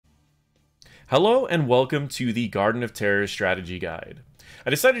Hello and welcome to the Garden of Terror strategy guide. I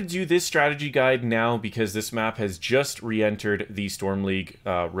decided to do this strategy guide now because this map has just re-entered the Storm League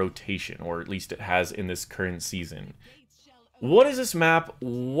rotation, or at least it has in this current season. What is this map?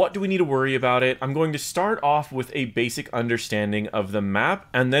 What do we need to worry about it? I'm going to start off with a basic understanding of the map,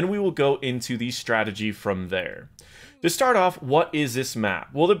 and then we will go into the strategy from there. To start off, what is this map?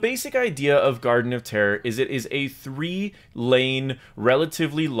 Well, the basic idea of Garden of Terror is it is a 3-lane,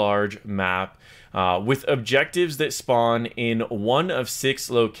 relatively large map with objectives that spawn in one of 6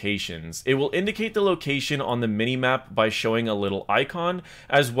 locations. It will indicate the location on the minimap by showing a little icon,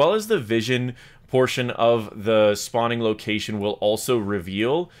 as well as the vision portion of the spawning location will also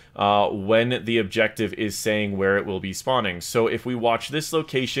reveal when the objective is saying where it will be spawning. So if we watch this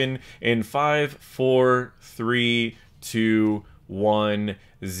location in 5, 4, 3, 2, 1,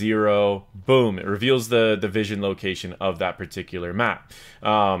 0, boom, it reveals the vision location of that particular map.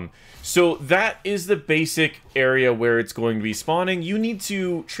 So that is the basic area where it's going to be spawning. You need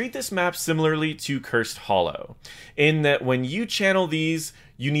to treat this map similarly to Cursed Hollow, in that when you channel these,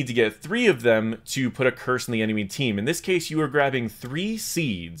 you need to get 3 of them to put a curse on the enemy team. In this case, you are grabbing 3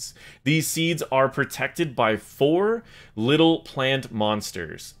 seeds. These seeds are protected by 4 little plant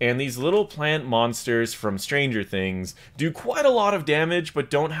monsters. And these little plant monsters from Stranger Things do quite a lot of damage, but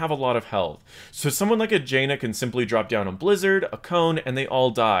don't have a lot of health. So someone like a Jaina can simply drop down a Blizzard, a Cone, and they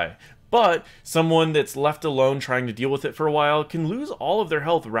all die. But someone that's left alone trying to deal with it for a while can lose all of their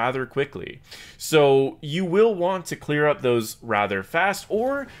health rather quickly. So you will want to clear up those rather fast,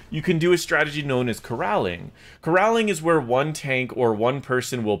 or you can do a strategy known as corralling. Corralling is where one tank or one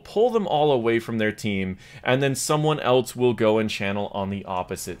person will pull them all away from their team, and then someone else will go and channel on the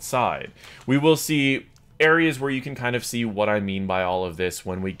opposite side. We will see areas where you can kind of see what I mean by all of this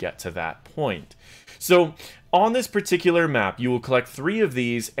when we get to that point. So on this particular map, you will collect 3 of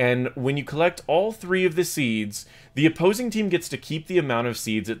these, and when you collect all 3 of the seeds, the opposing team gets to keep the amount of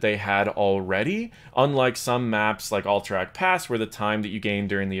seeds that they had already, unlike some maps like Alterac Pass, where the time that you gain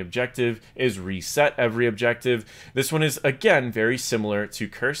during the objective is reset every objective. This one is, again, very similar to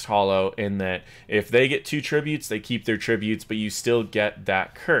Cursed Hollow in that if they get 2 tributes, they keep their tributes, but you still get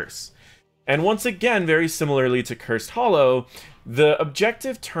that curse. And once again, very similarly to Cursed Hollow, the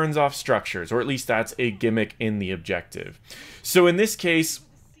objective turns off structures, or at least that's a gimmick in the objective. So in this case,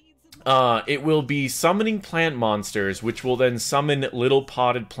 it will be summoning plant monsters, which will then summon little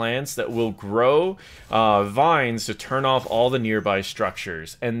potted plants that will grow vines to turn off all the nearby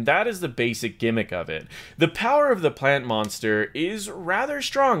structures. And that is the basic gimmick of it. The power of the plant monster is rather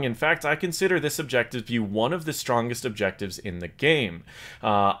strong. In fact, I consider this objective to be one of the strongest objectives in the game.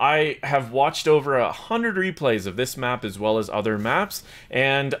 I have watched over 100 replays of this map as well as other maps,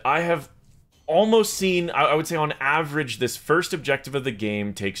 and I have almost seen, I would say on average, this first objective of the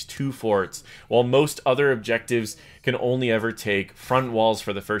game takes 2 forts, while most other objectives can only ever take front walls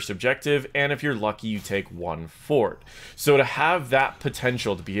for the first objective, and if you're lucky, you take 1 fort. So to have that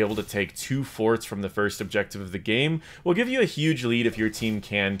potential to be able to take 2 forts from the first objective of the game will give you a huge lead if your team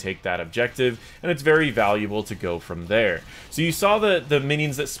can take that objective, and it's very valuable to go from there. So you saw the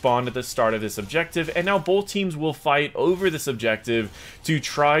minions that spawned at the start of this objective, and now both teams will fight over this objective to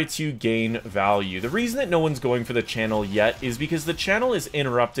try to gain value. The reason that no one's going for the channel yet is because the channel is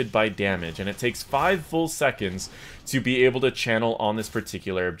interrupted by damage, and it takes 5 full seconds to be able to channel on this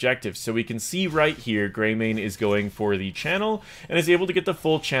particular objective. So we can see right here, Greymane is going for the channel and is able to get the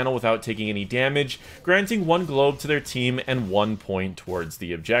full channel without taking any damage, granting 1 globe to their team and 1 point towards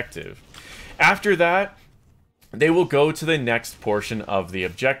the objective. After that, they will go to the next portion of the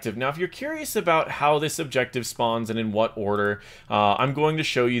objective. Now, if you're curious about how this objective spawns and in what order, I'm going to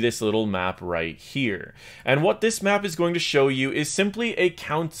show you this little map right here. And what this map is going to show you is simply a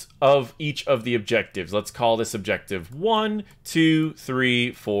count of each of the objectives. Let's call this objective 1, 2,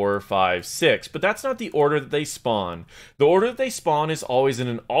 3, 4, 5, 6. But that's not the order that they spawn. The order that they spawn is always in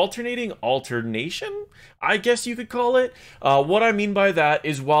an alternation, I guess you could call it. What I mean by that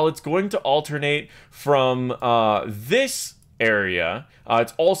is while it's going to alternate from this area,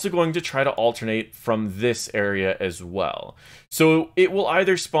 it's also going to try to alternate from this area as well. So it will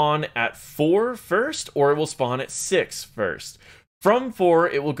either spawn at 4 first, or it will spawn at 6 first. From 4,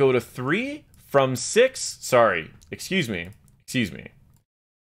 it will go to 3. From 6, excuse me.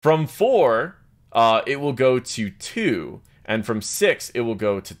 From 4, it will go to 2. And from 6, it will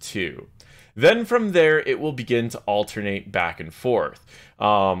go to 2. Then from there, it will begin to alternate back and forth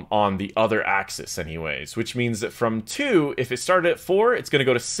on the other axis anyways, which means that from 2, if it started at 4, it's going to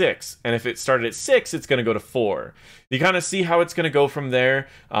go to 6. And if it started at 6, it's going to go to 4. You kind of see how it's going to go from there.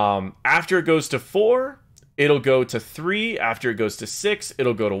 After it goes to 4, it'll go to 3. After it goes to 6,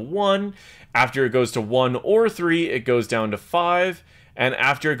 it'll go to 1. After it goes to 1 or 3, it goes down to 5. And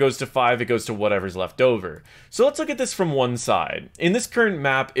after it goes to 5, it goes to whatever's left over. So let's look at this from one side. In this current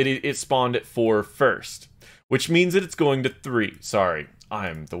map, it spawned at 4 first, which means that it's going to 3. Sorry,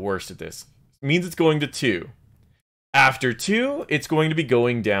 I'm the worst at this. It means it's going to 2. After 2, it's going to be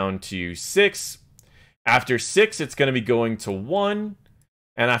going down to 6. After 6, it's going to be going to 1.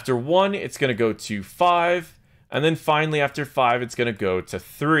 And after 1, it's going to go to 5. And then finally, after 5, it's going to go to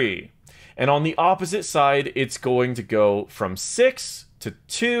 3. And on the opposite side, it's going to go from 6 to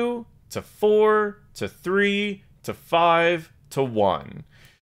 2 to 4 to 3 to 5 to 1.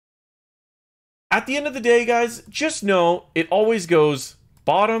 At the end of the day, guys, just know it always goes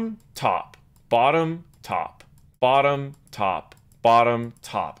bottom, top, bottom, top, bottom, top, bottom,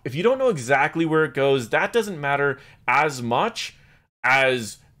 top. If you don't know exactly where it goes, that doesn't matter as much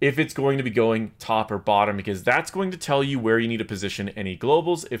as if it's going to be going top or bottom, because that's going to tell you where you need to position any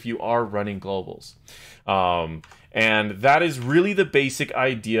globals if you are running globals. And that is really the basic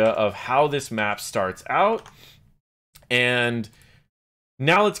idea of how this map starts out. And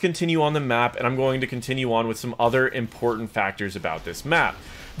now let's continue on the map, and I'm going to continue on with some other important factors about this map.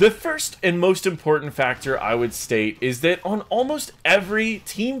 The first and most important factor I would state is that on almost every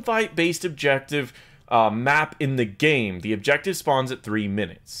teamfight based objective map in the game, the objective spawns at 3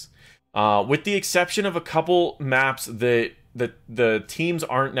 minutes. With the exception of a couple maps that the teams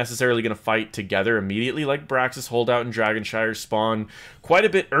aren't necessarily going to fight together immediately, like Braxis Holdout and Dragonshire spawn quite a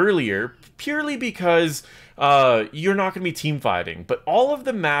bit earlier, purely because you're not going to be team fighting. But all of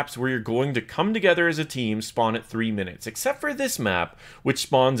the maps where you're going to come together as a team spawn at 3 minutes, except for this map, which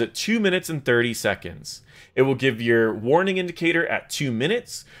spawns at 2 minutes and 30 seconds. It will give your warning indicator at 2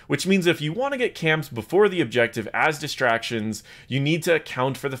 minutes, which means if you want to get camps before the objective as distractions, you need to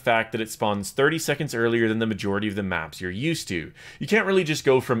account for the fact that it spawns 30 seconds earlier than the majority of the maps you're used to. You can't really just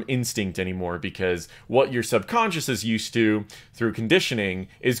go from instinct anymore, because what your subconscious is used to through conditioning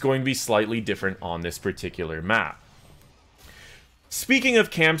is going to be slightly different on this particular map. Speaking of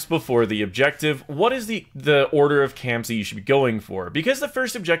camps before the objective, what is the order of camps that you should be going for? Because the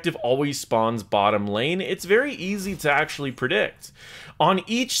first objective always spawns bottom lane, it's very easy to actually predict. On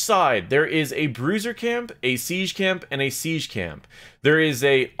each side, there is a bruiser camp, a siege camp, and a siege camp. There is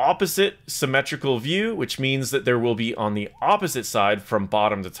a opposite symmetrical view, which means that there will be on the opposite side from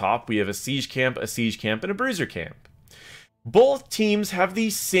bottom to top, we have a siege camp, and a bruiser camp. Both teams have the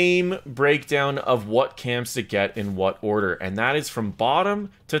same breakdown of what camps to get in what order, and that is from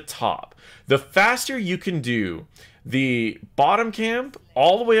bottom to top. The faster you can do the bottom camp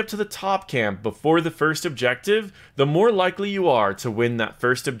all the way up to the top camp before the first objective, the more likely you are to win that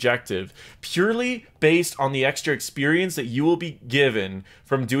first objective, purely based on the extra experience that you will be given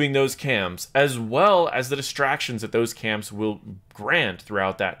from doing those camps, as well as the distractions that those camps will grant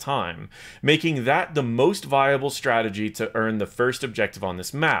throughout that time, making that the most viable strategy to earn the first objective on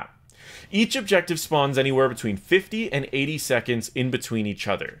this map. Each objective spawns anywhere between 50 and 80 seconds in between each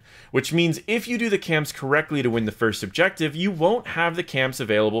other, which means if you do the camps correctly to win the first objective, you won't have the camps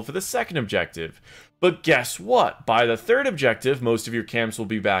available for the second objective. But guess what? By the third objective, most of your camps will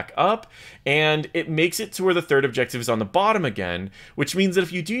be back up, and it makes it to where the third objective is on the bottom again, which means that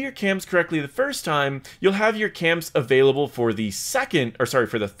if you do your camps correctly the first time, you'll have your camps available for the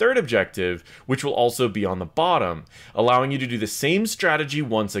third objective, which will also be on the bottom, allowing you to do the same strategy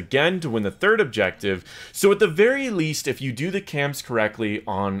once again to win the third objective. So at the very least, if you do the camps correctly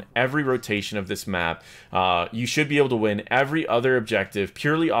on every rotation of this map, you should be able to win every other objective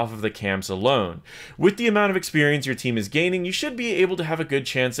purely off of the camps alone. With the amount of experience your team is gaining, you should be able to have a good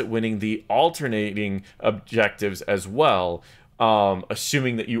chance at winning the alternating objectives as well,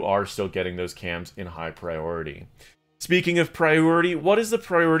 assuming that you are still getting those camps in high priority. Speaking of priority, what is the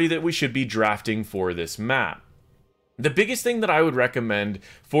priority that we should be drafting for this map? The biggest thing that I would recommend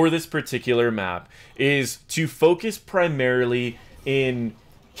for this particular map is to focus primarily in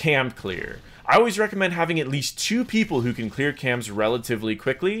camp clear. I always recommend having at least 2 people who can clear camps relatively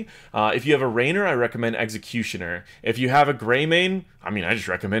quickly. If you have a Rainer, I recommend Executioner. If you have a Greymane, I just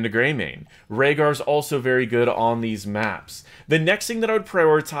recommend a Greymane. Rhaegar's also very good on these maps. The next thing that I would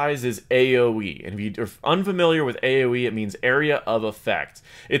prioritize is AoE. And if you're unfamiliar with AoE, it means Area of Effect.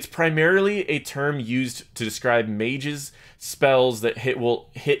 It's primarily a term used to describe mages' spells that will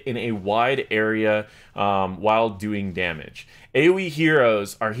hit in a wide area while doing damage. AoE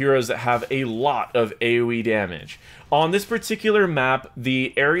heroes are heroes that have a lot of AoE damage. On this particular map,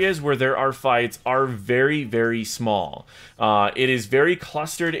 the areas where there are fights are very, very small. It is very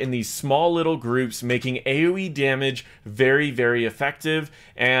clustered in these small little groups, making AoE damage very, very effective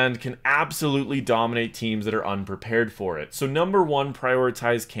and can absolutely dominate teams that are unprepared for it. So number 1,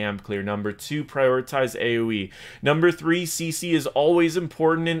 prioritize camp clear. Number 2, prioritize AoE. Number 3, CC is always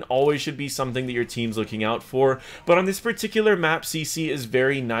important and always should be something that your team's looking out for. But on this particular map, CC is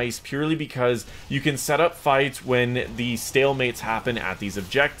very nice purely because you can set up fights when the stalemates happen at these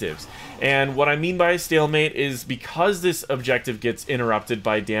objectives. And what I mean by a stalemate is because this objective gets interrupted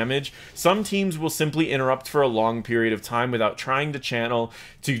by damage, some teams will simply interrupt for a long period of time without trying to channel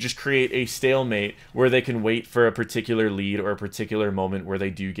to just create a stalemate where they can wait for a particular lead or a particular moment where they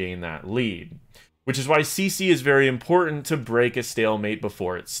do gain that lead. Which is why CC is very important to break a stalemate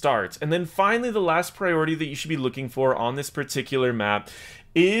before it starts. And then finally, the last priority that you should be looking for on this particular map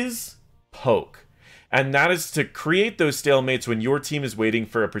is poke. And that is to create those stalemates when your team is waiting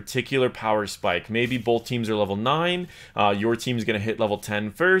for a particular power spike. Maybe both teams are level 9, your team is going to hit level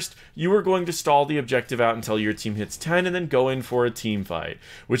 10 first. You are going to stall the objective out until your team hits 10 and then go in for a team fight,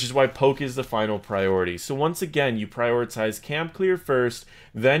 which is why poke is the final priority. So once again, you prioritize camp clear first,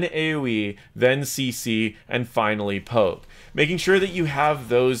 then AoE, then CC, and finally poke. Making sure that you have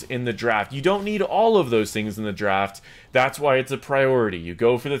those in the draft. You don't need all of those things in the draft. That's why it's a priority. You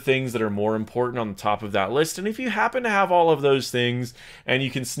go for the things that are more important on the top of that list, and if you happen to have all of those things and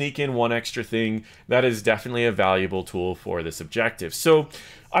you can sneak in one extra thing, that is definitely a valuable tool for this objective. So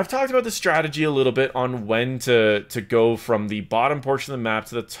I've talked about the strategy a little bit on when to go from the bottom portion of the map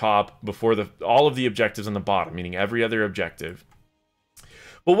to the top before all of the objectives on the bottom, meaning every other objective.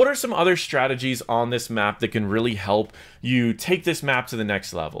 But what are some other strategies on this map that can really help you take this map to the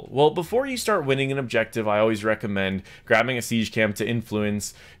next level? Well, before you start winning an objective, I always recommend grabbing a siege camp to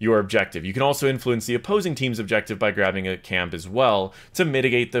influence your objective. You can also influence the opposing team's objective by grabbing a camp as well to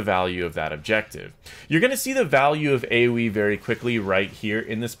mitigate the value of that objective. You're going to see the value of AoE very quickly right here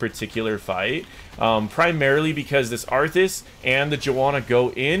in this particular fight, primarily because this Arthas and the Joanna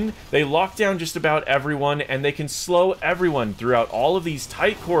go in, they lock down just about everyone, and they can slow everyone throughout all of these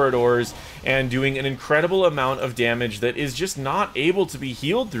tight corridors and doing an incredible amount of damage that is just not able to be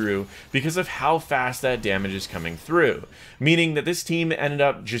healed through because of how fast that damage is coming through. Meaning that this team ended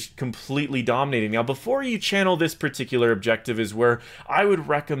up just completely dominating. Now, before you channel this particular objective is where I would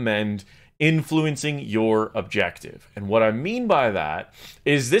recommend influencing your objective. And what I mean by that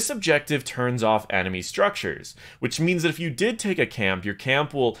is this objective turns off enemy structures, which means that if you did take a camp, your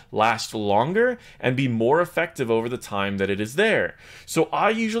camp will last longer and be more effective over the time that it is there. So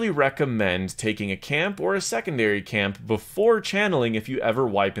I usually recommend taking a camp or a secondary camp before channeling if you ever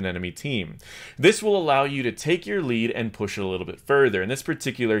wipe an enemy team. This will allow you to take your lead and push it a little bit further. In this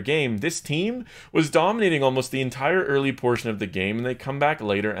particular game, this team was dominating almost the entire early portion of the game, and they come back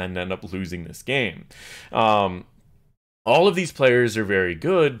later and end up losing this game. All of these players are very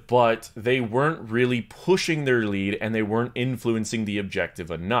good, but they weren't really pushing their lead and they weren't influencing the objective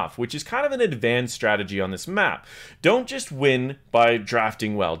enough, which is kind of an advanced strategy on this map. Don't just win by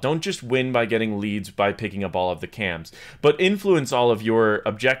drafting well. Don't just win by getting leads by picking up all of the camps, but influence all of your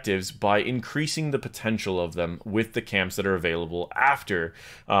objectives by increasing the potential of them with the camps that are available after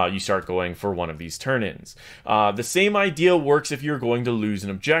you start going for one of these turn-ins. The same idea works if you're going to lose an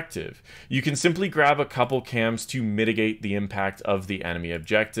objective. You can simply grab a couple camps to mitigate the impact of the enemy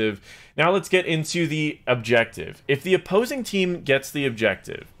objective. Now let's get into the objective. If the opposing team gets the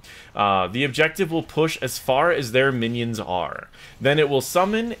objective will push as far as their minions are. Then it will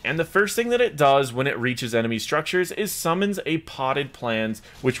summon, and the first thing that it does when it reaches enemy structures is summons a potted plant,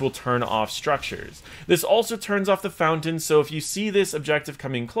 which will turn off structures. This also turns off the fountain, so if you see this objective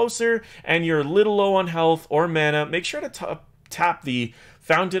coming closer and you're a little low on health or mana, make sure to tap the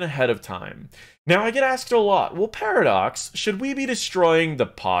fountain ahead of time. Now, I get asked a lot, well, Paradox, should we be destroying the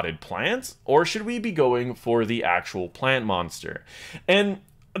potted plant, or should we be going for the actual plant monster? And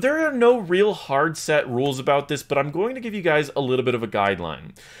there are no real hard set rules about this, but I'm going to give you guys a little bit of a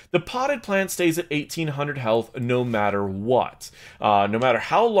guideline. The potted plant stays at 1800 health no matter what. No matter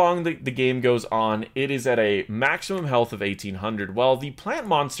how long the game goes on, it is at a maximum health of 1800, while the plant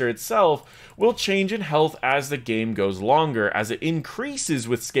monster itself will change in health as the game goes longer, as it increases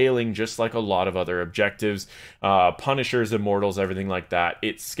with scaling, just like a lot of other objectives, Punishers, Immortals, everything like that.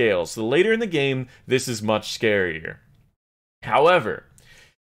 It scales. So later in the game, this is much scarier. However,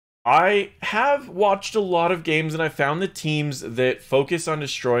 I have watched a lot of games, and I found the teams that focus on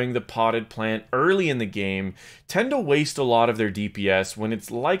destroying the potted plant early in the game tend to waste a lot of their DPS when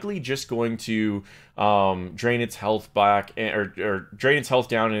it's likely just going to drain its health back, or drain its health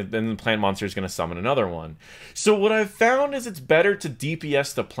down, and then the plant monster is going to summon another one. So what I've found is it's better to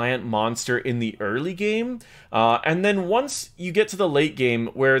DPS the plant monster in the early game, and then once you get to the late game,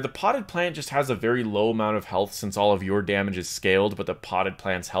 where the potted plant just has a very low amount of health since all of your damage is scaled, but the potted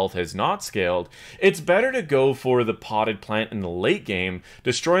plant's health has not scaled, it's better to go for the potted plant in the late game,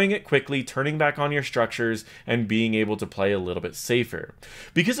 destroying it quickly, turning back on your structures, and being able to play a little bit safer.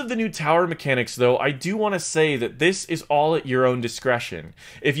 Because of the new tower mechanics, though, I do want to say that this is all at your own discretion.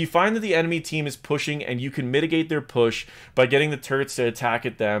 If you find that the enemy team is pushing and you can mitigate their push by getting the turrets to attack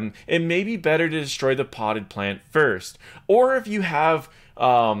at them, it may be better to destroy the potted plant first. Or if you have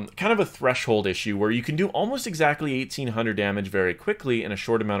kind of a threshold issue where you can do almost exactly 1800 damage very quickly in a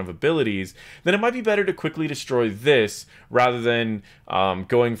short amount of abilities, then it might be better to quickly destroy this rather than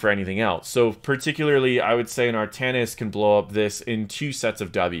going for anything else. So particularly, I would say an Artanis can blow up this in 2 sets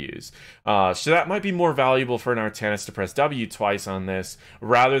of Ws. So that might be more valuable for an Artanis to press W twice on this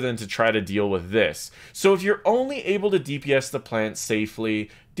rather than to try to deal with this. So if you're only able to DPS the plant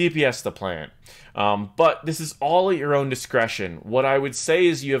safely, DPS the plant. But this is all at your own discretion. What I would say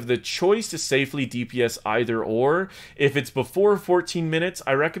is you have the choice to safely DPS either or. If it's before 14 minutes,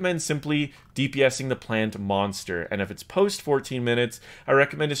 I recommend simply DPSing the plant monster. And if it's post 14 minutes, I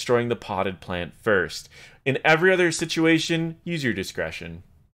recommend destroying the potted plant first. In every other situation, use your discretion.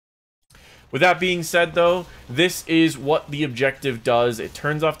 With that being said, though, this is what the objective does. It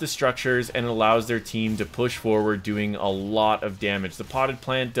turns off the structures and allows their team to push forward, doing a lot of damage. The potted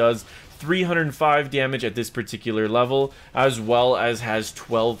plant does 305 damage at this particular level, as well as has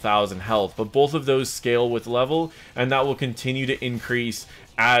 12,000 health. But both of those scale with level, and that will continue to increase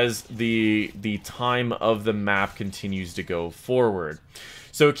as the time of the map continues to go forward.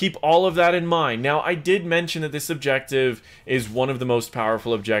 So keep all of that in mind. Now, I did mention that this objective is one of the most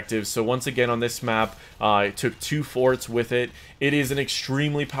powerful objectives. So once again, on this map, it took 2 forts with it. It is an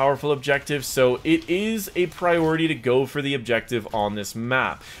extremely powerful objective, so it is a priority to go for the objective on this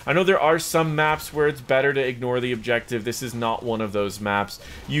map. I know there are some maps where it's better to ignore the objective. This is not one of those maps.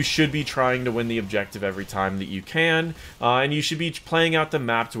 You should be trying to win the objective every time that you can, and you should be playing out the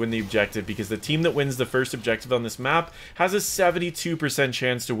map to win the objective, because the team that wins the first objective on this map has a 72%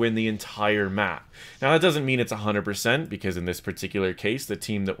 chance to win the entire map. Now, that doesn't mean it's 100%, because in this particular case, the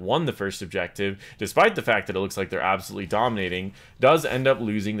team that won the first objective, despite the fact that it looks like they're absolutely dominating, does end up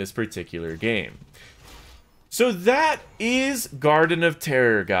losing this particular game. So that is Garden of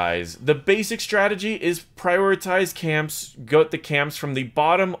Terror, guys. The basic strategy is prioritize camps, go at the camps from the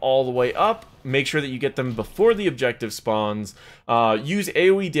bottom all the way up, make sure that you get them before the objective spawns, use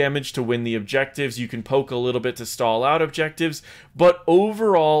AoE damage to win the objectives. You can poke a little bit to stall out objectives, but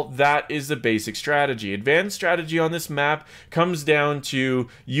overall, that is the basic strategy. Advanced strategy on this map comes down to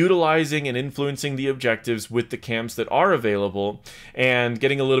utilizing and influencing the objectives with the camps that are available, and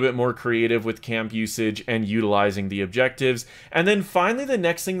getting a little bit more creative with camp usage and utilizing the objectives. And then finally, the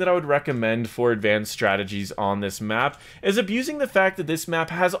next thing that I would recommend for advanced strategies on this map is abusing the fact that this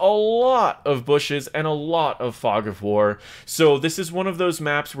map has a lot of bushes and a lot of fog of war. So this is one of those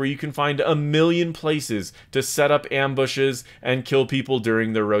maps where you can find a million places to set up ambushes and kill people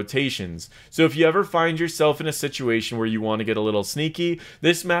during their rotations. So if you ever find yourself in a situation where you want to get a little sneaky,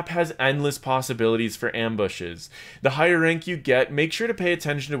 this map has endless possibilities for ambushes. The higher rank you get, make sure to pay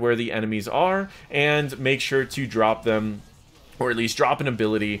attention to where the enemies are and make sure to drop them, or at least drop an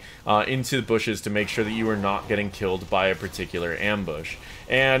ability into the bushes to make sure that you are not getting killed by a particular ambush.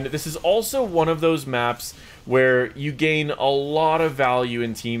 And this is also one of those maps where you gain a lot of value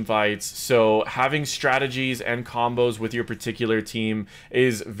in team fights, so having strategies and combos with your particular team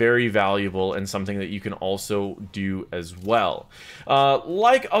is very valuable and something that you can also do as well.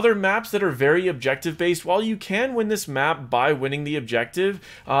 Like other maps that are very objective based, while you can win this map by winning the objective,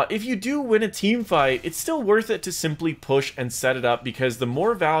 if you do win a team fight, it's still worth it to simply push and set it up, because the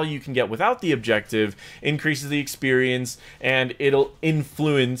more value you can get without the objective increases the experience, and it'll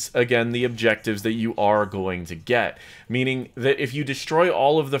influence, again, the objectives that you are going to get. Meaning that if you destroy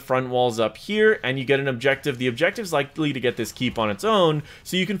all of the front walls up here and you get an objective, the objective's likely to get this keep on its own,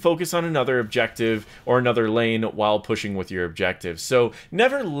 so you can focus on another objective or another lane while pushing with your objective. So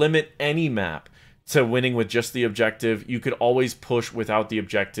never limit any map to winning with just the objective. You could always push without the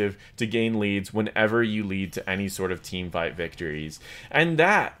objective to gain leads whenever you lead to any sort of team fight victories. And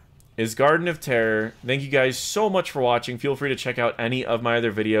that is Garden of Terror. Thank you guys so much for watching. Feel free to check out any of my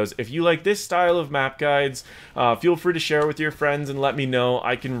other videos. If you like this style of map guides, feel free to share it with your friends and let me know.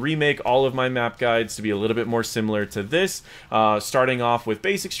 I can remake all of my map guides to be a little bit more similar to this, starting off with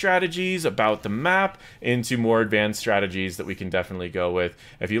basic strategies about the map into more advanced strategies that we can definitely go with.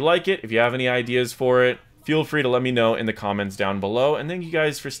 If you like it, if you have any ideas for it, feel free to let me know in the comments down below. And thank you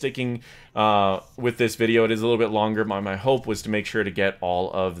guys for sticking with this video. It is a little bit longer. My hope was to make sure to get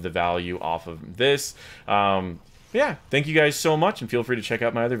all of the value off of this. Yeah, thank you guys so much, and feel free to check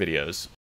out my other videos.